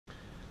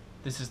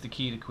This is the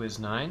key to quiz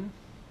 9.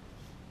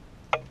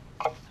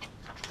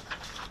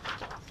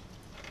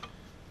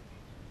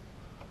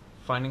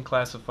 Find and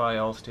classify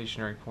all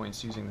stationary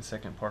points using the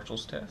second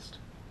partials test.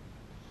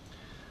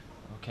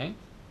 Okay,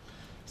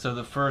 so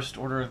the first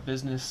order of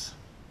business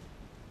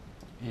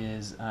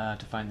is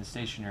to find the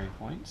stationary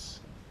points.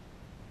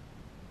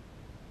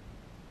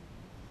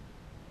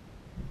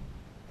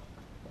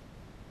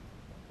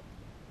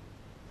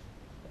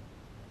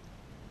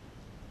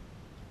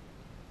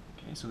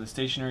 Okay, so the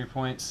stationary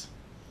points,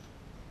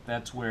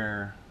 that's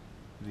where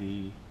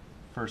the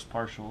first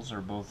partials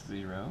are both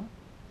 0.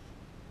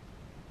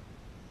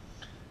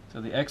 So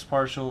the x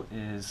partial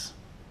is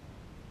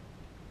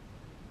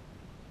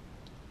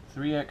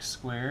 3x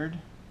squared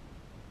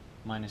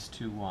minus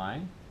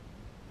 2y,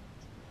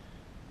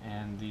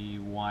 and the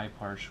y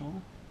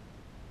partial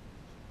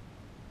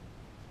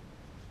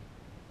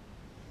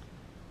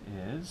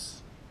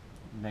is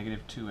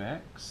negative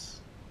 2x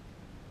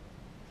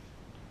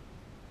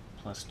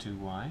plus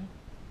 2y.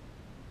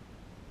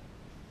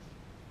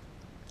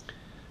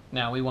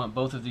 Now we want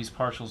both of these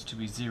partials to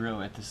be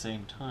 0 at the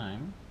same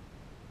time.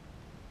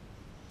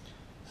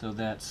 So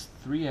that's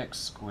 3x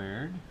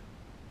squared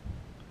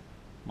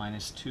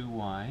minus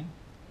 2y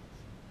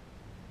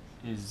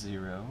is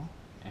 0,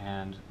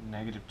 and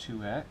negative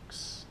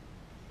 2x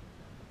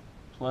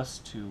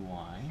plus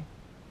 2y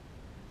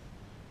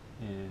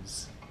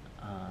is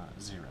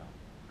 0.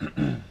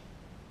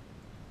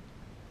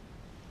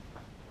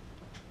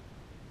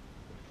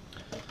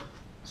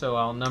 So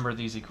I'll number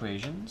these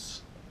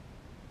equations.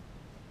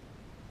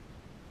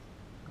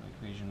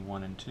 Equation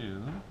 1 and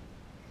 2.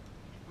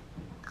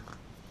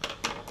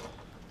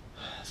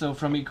 So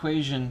from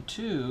equation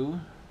 2,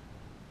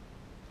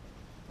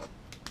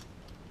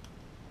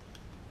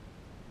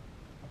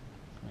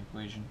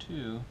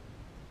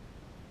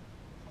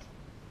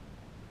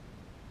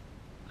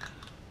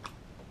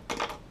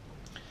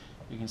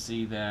 you can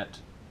see that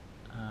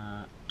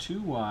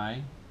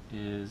 2y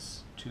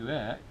is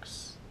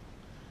 2x,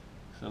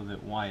 so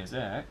that y is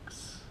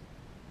x.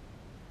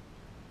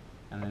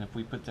 And then if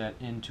we put that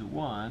into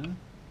 1,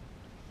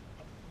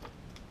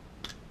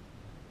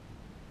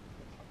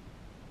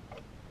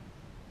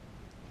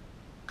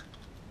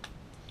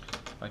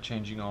 by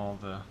changing all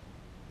the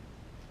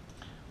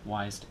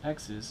y's to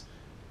x's,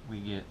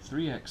 we get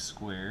 3x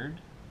squared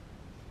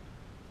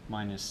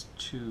minus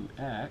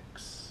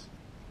 2x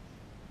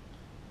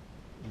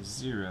is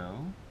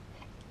 0.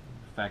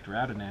 Factor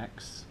out an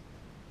x,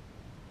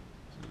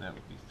 so that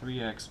would be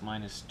 3x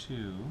minus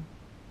 2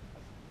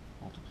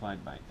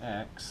 multiplied by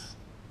x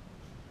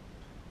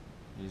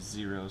is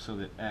 0, so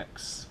that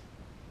x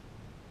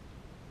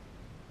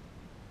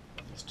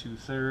is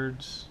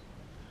 2/3,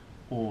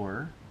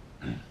 or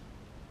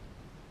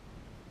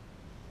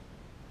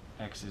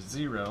x is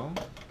 0,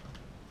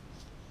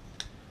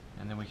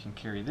 and then we can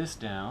carry this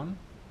down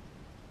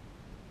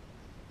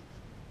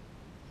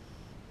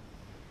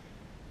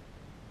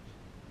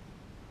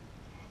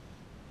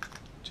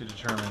to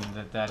determine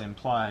that that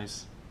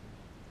implies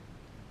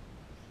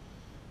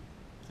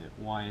that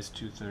y is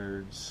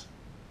 2/3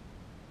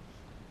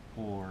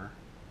 or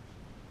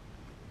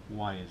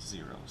y is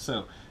 0.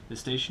 So the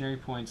stationary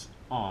points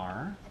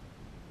are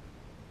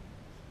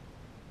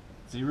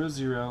 0,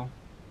 0,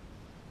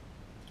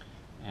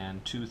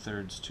 and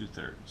 2/3,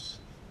 2/3.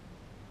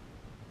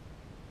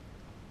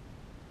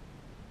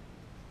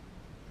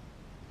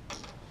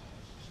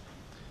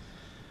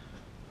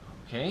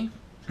 Okay,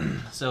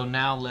 so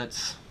now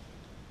let's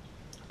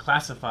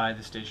classify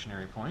the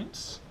stationary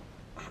points.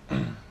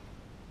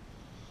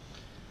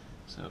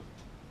 So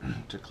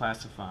to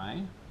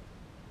classify,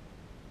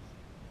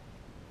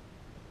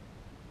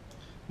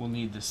 we'll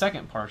need the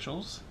second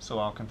partials, so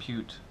I'll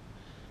compute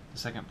the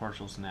second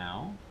partials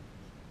now.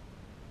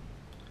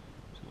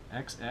 So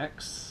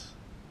xx,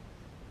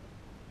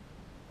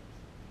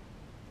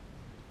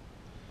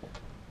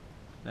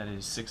 that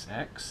is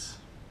 6x,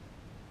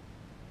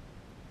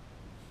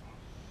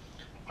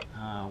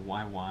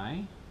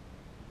 yy,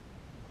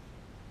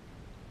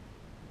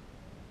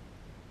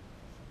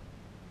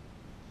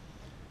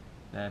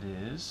 that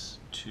is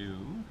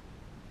 2,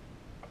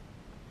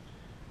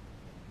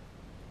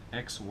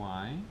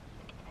 xy,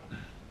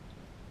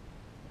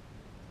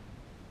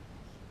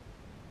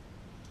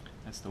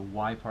 that's the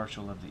y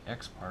partial of the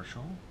x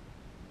partial,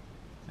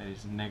 that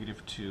is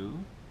negative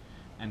 2,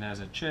 and as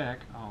a check,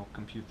 I'll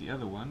compute the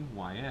other one,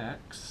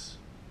 yx,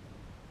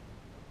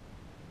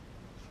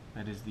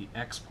 that is the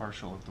x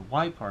partial of the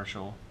y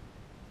partial,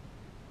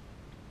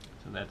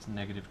 so that's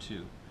negative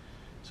 2.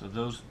 So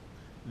those,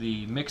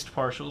 the mixed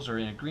partials are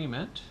in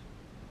agreement,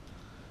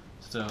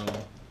 so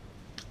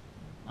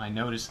I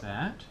notice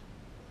that,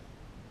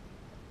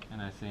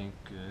 and I think,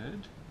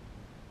 good,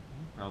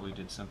 probably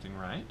did something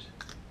right.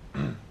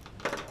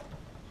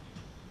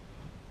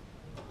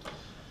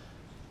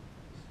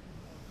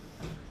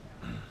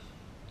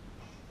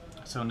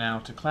 So now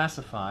to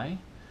classify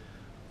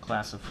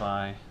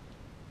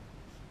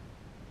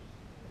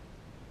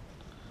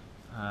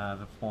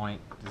the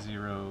point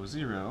 0,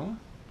 0,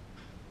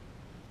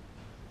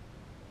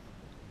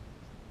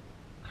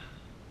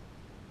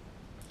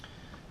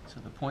 So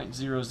the point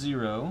 0,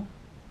 0,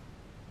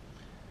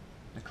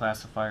 the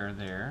classifier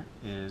there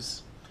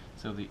is,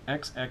 so the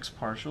x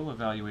partial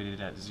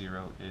evaluated at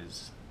 0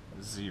 is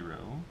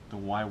 0. The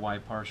y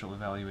partial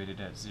evaluated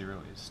at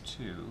 0 is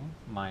 2,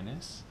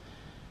 minus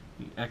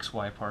the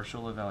xy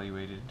partial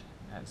evaluated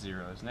at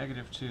 0 is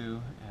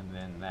 -2, and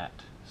then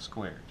that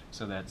squared.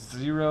 So that's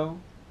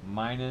 0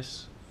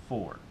 minus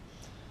 4.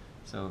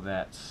 So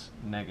that's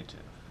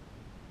negative.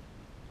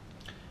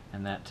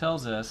 And that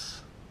tells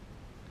us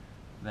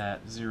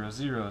that 0,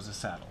 0 is a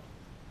saddle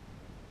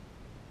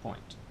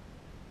point.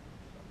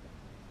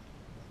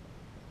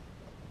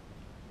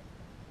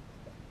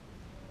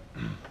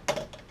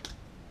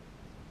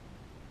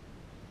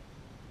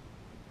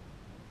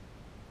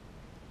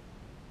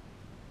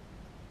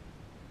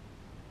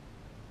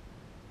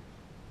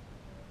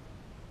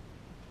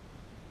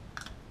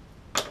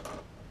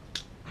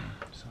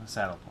 So a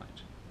saddle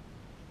point.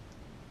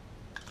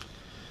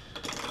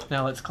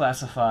 Now let's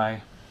classify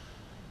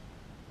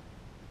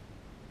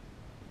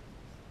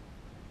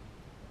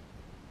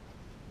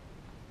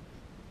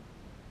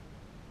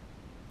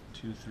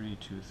two, three,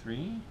 2,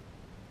 3,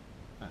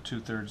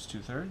 2/3,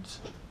 2/3.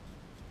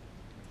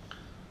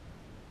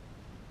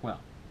 Well,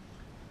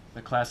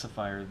 the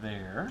classifier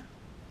there.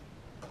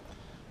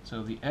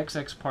 So the x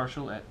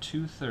partial at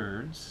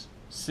 2/3,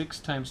 6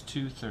 times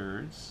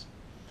 2/3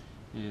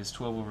 is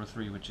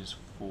 12/3, which is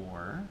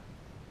 4.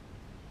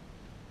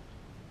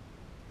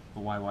 The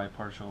y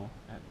partial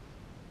at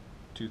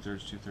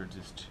 2/3, 2/3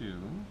 is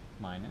 2,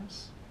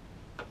 minus.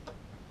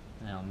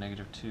 Now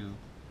 -2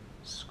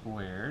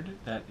 squared,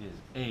 that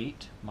is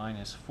 8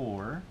 minus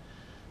 4,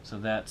 so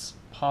that's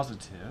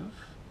positive.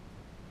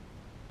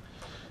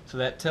 So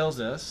that tells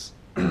us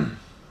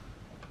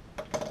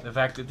the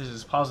fact that this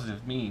is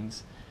positive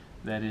means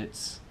that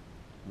it's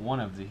one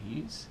of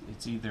these.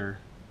 It's either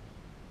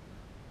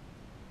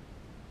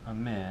a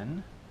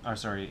min, or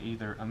sorry,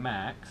 either a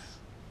max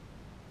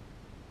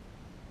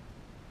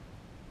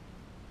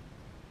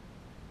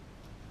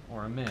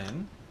or a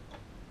min.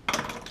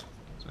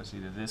 So it's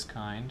either this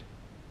kind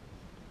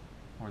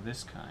or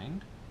this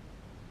kind.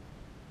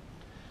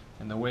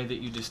 And the way that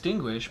you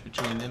distinguish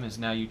between them is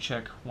now you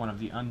check one of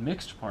the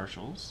unmixed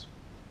partials.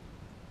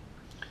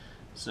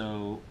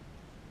 So,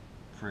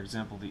 for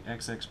example, the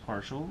x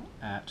partial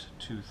at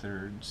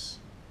 2/3,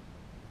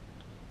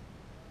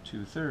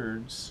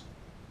 2/3,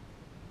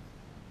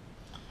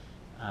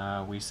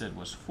 we said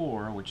was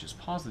 4, which is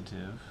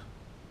positive,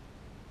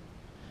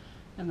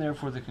 and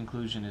therefore the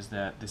conclusion is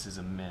that this is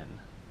a min,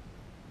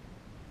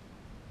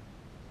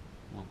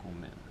 local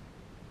min.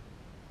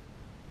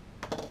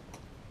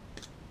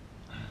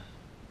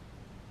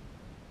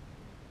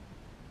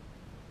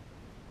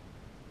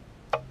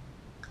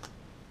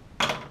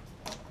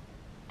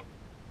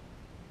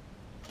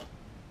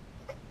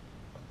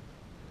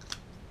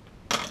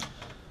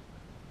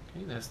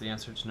 Okay, that's the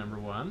answer to number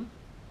 1.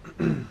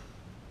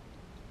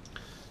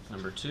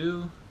 Number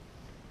 2,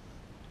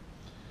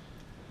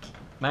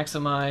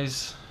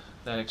 maximize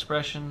that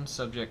expression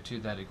subject to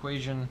that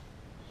equation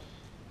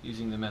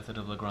using the method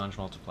of Lagrange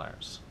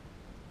multipliers.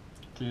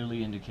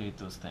 Clearly indicate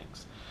those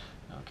things.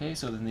 Okay,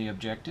 so then the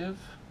objective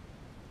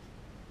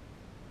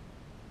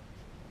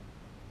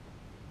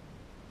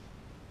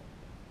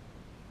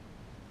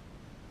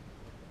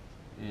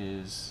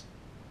is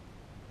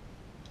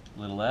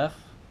little f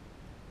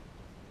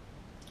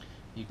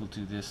equal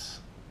to this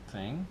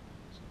thing,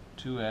 so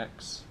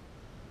 2x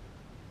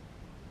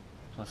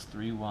plus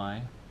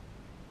 3y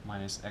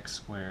minus x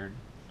squared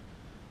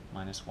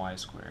minus y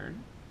squared.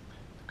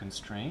 The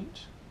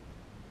constraint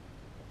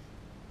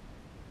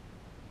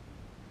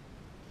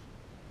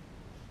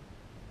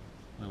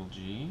little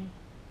g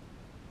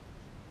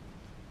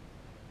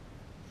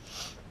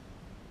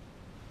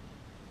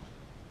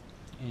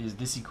is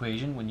this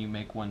equation when you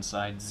make one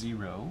side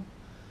 0.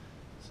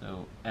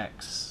 So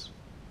x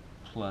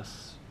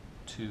plus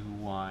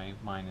 2y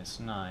minus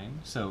 9.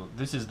 So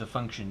this is the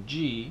function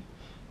g,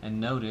 and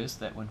notice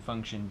that when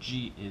function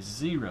g is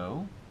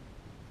 0,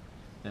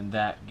 then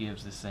that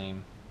gives the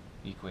same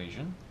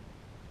equation.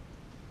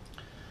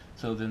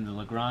 So then the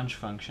Lagrange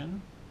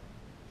function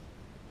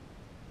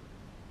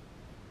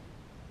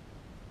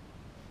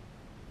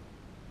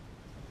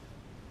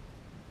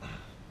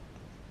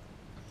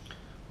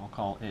I'll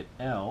call it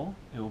L.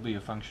 It will be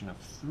a function of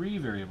 3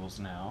 variables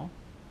now.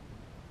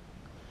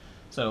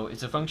 So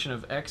it's a function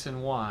of x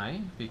and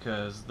y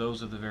because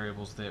those are the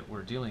variables that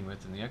we're dealing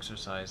with in the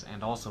exercise,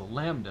 and also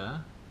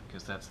lambda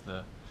because that's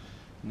the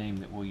name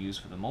that we'll use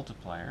for the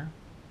multiplier.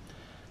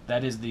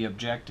 That is the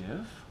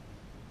objective.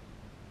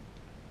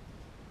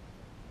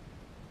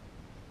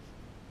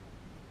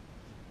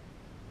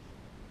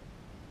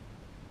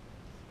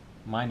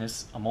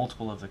 Minus a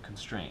multiple of the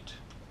constraint.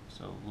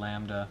 So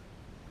lambda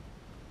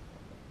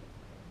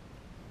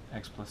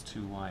x plus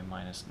 2y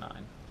minus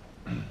 9.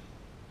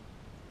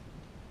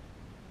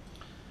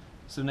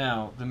 So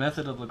now, the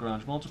method of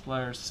Lagrange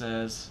multipliers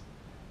says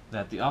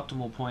that the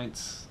optimal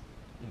points,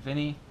 if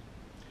any,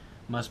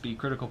 must be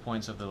critical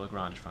points of the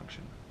Lagrange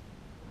function.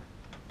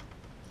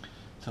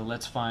 So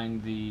let's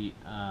find the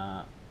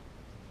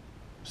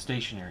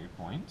stationary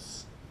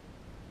points.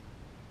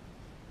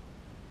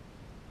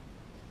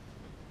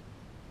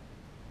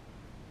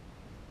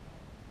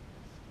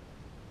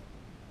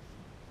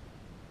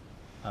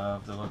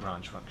 Of the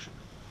Lagrange function.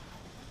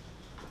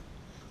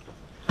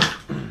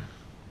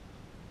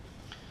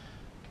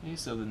 Okay,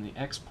 so then the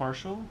x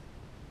partial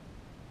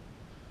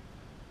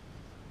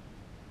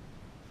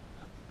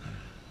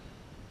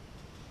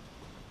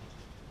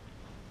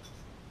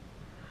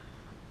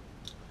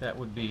that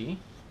would be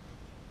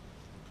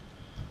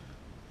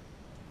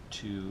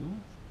 2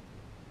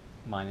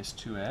 minus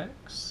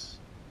 2x,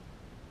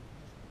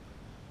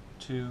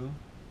 2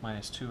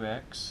 minus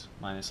 2x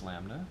minus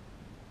lambda.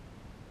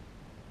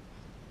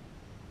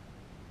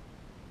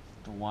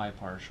 The y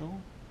partial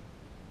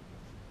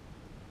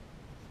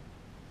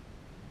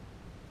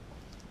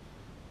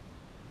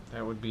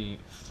that would be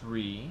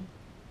 3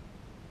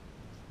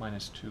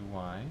 minus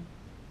 2y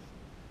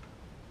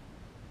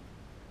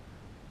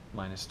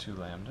minus 2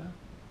 lambda.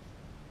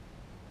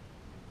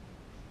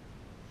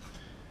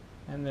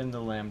 And then the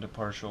lambda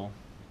partial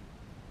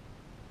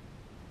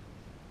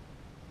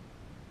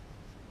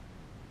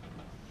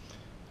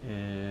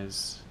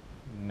is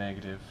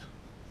negative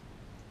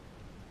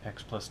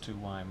x plus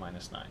 2y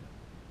minus 9.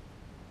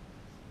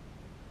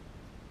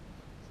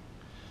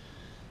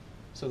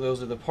 So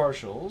those are the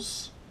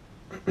partials.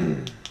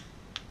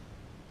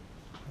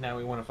 Now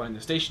we want to find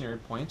the stationary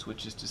points,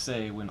 which is to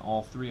say when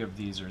all three of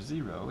these are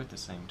 0 at the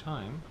same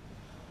time.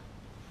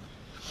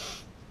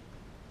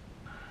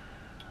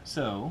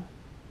 So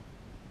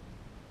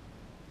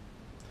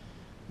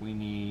we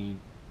need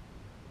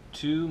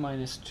 2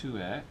 minus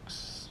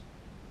 2x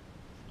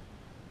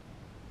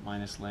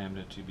minus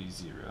lambda to be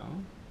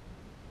 0.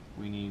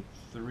 We need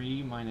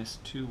 3 minus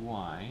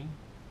 2y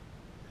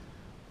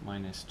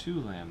minus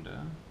 2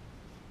 lambda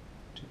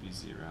to be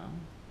 0.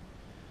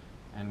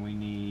 And we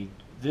need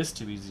this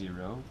to be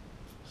 0,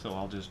 so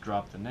I'll just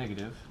drop the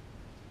negative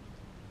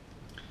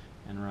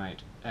and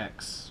write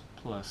x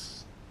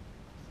plus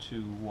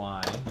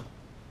 2y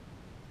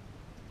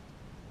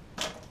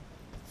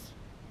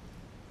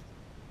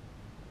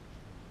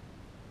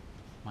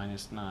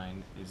minus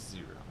 9 is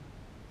 0.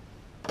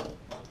 So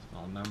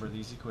I'll number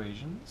these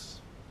equations.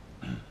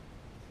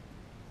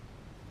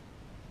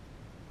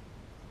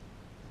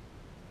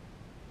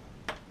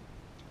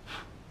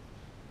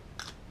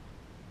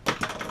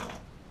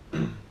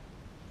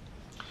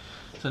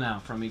 So now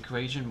from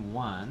equation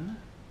 1,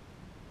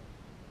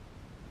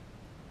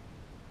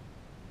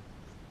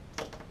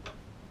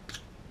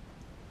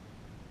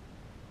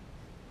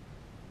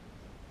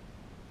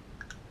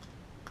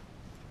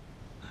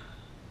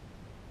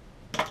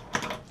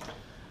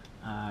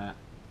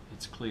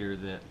 it's clear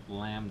that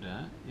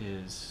lambda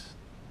is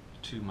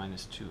 2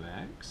 minus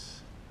 2x.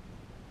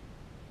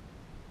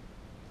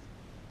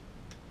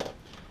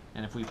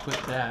 And if we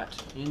put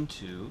that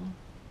into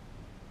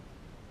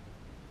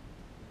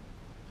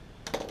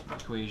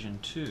equation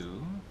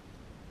 2,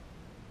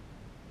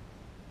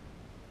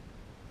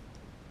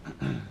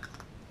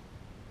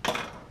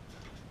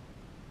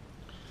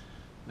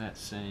 that's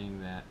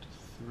saying that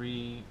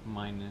 3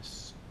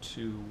 minus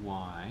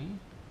 2y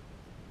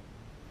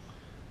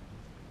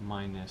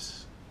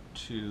minus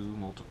 2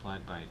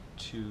 multiplied by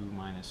 2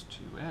 minus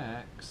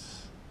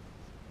 2x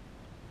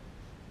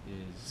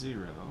is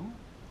 0.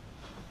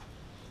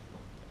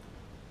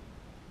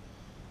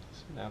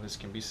 So now this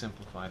can be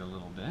simplified a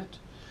little bit.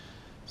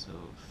 So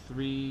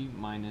 3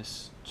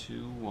 minus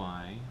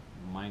 2y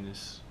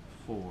minus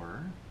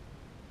 4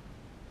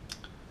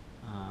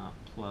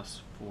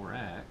 plus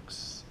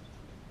 4x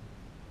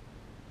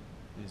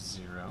is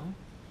 0.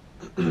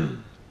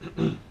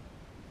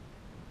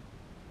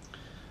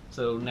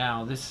 So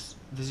now this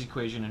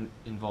equation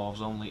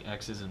involves only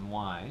x's and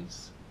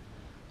y's.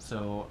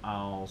 So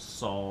I'll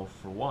solve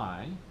for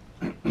y.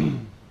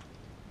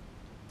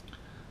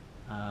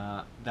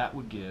 That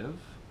would give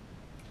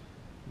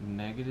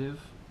negative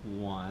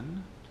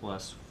 1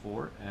 plus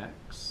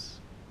 4x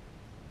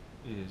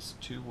is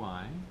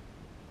 2y.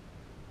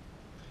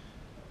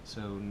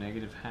 So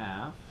negative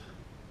half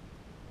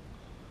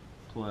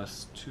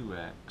plus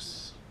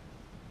 2x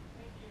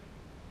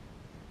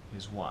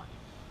is y.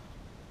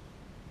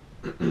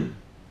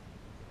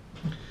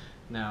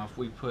 Now if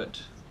we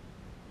put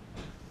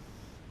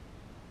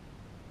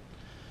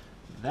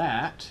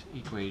that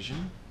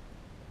equation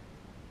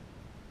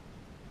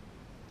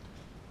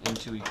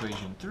into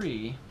equation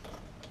 3,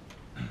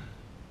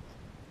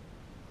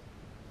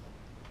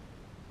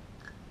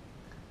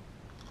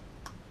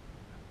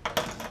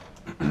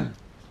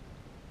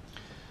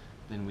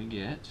 then we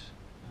get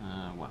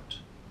what?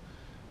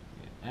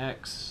 We get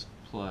x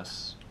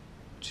plus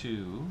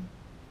 2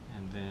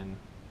 and then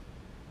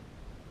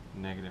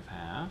negative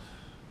half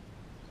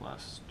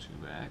plus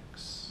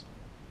 2x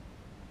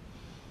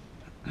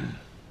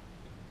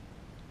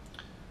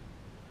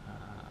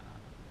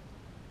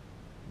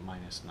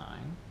minus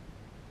 9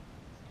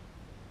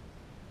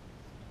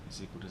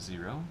 is equal to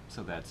 0.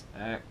 So that's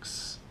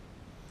x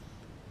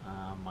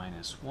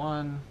minus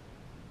 1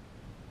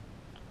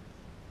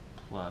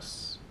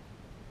 plus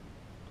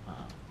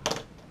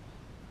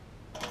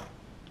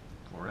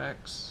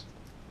 4x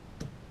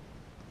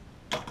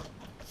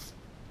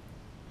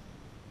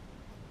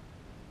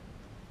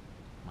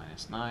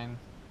minus 9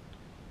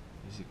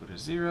 is equal to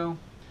 0.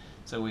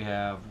 So we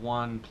have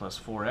 1 plus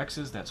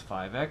 4x's, that's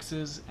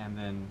 5x's, and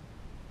then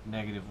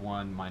negative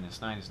 1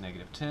 minus 9 is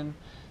negative 10.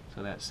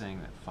 So that's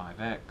saying that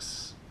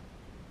 5x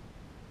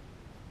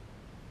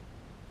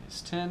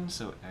is 10,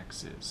 so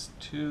x is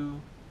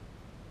 2.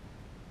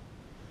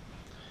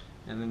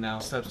 And then now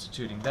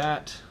substituting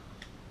that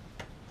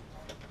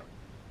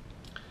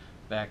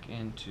back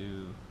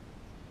into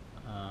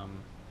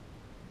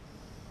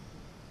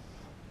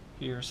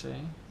here,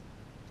 say,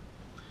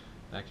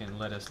 that can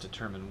let us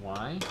determine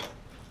y.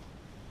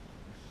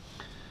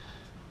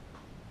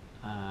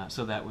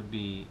 So that would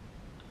be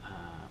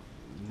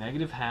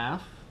negative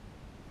half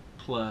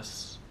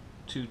plus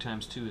 2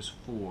 times 2 is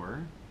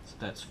 4. So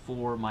that's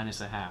 4 minus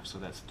a half, so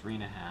that's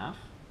 3.5.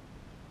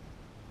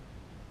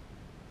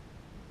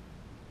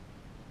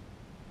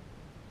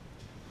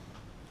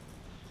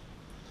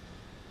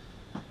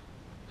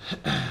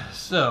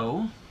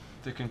 So,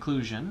 the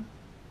conclusion.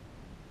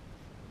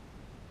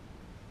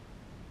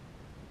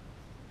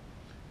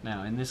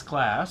 Now, in this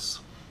class,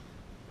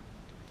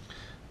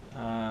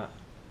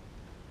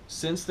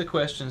 since the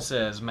question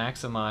says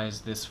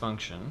maximize this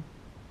function,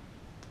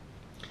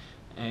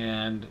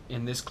 and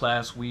in this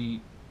class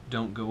we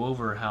don't go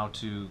over how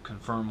to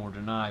confirm or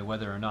deny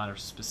whether or not a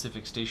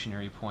specific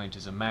stationary point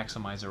is a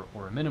maximizer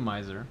or a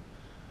minimizer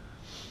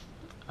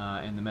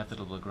in the method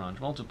of Lagrange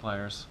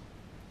multipliers,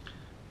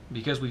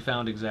 because we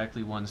found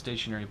exactly one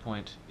stationary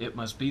point, it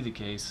must be the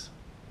case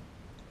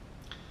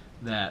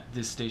that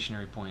this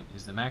stationary point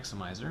is the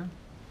maximizer.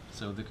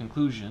 So the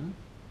conclusion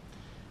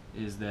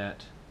is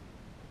that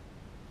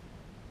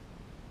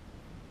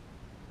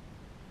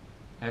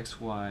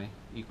xy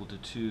equal to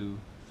 2,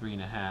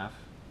 3.5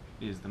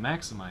 is the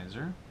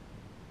maximizer.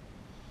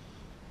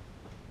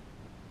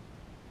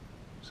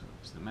 So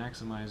it's the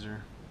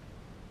maximizer,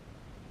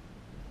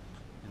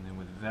 and then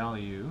with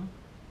value,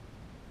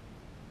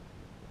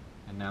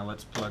 and now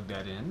let's plug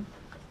that in.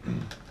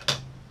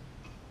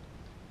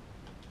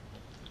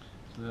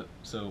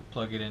 So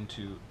plug it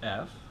into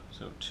f.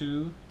 So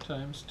 2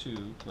 times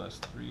 2 plus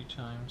 3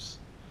 times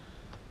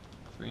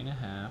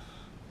 3.5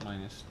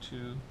 minus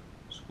 2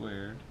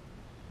 squared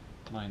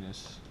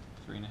minus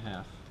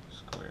 3.5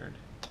 squared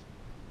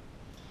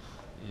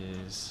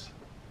is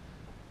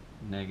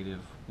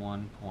negative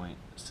 1.75.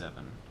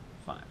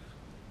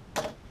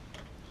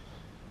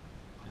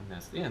 And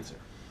that's the answer.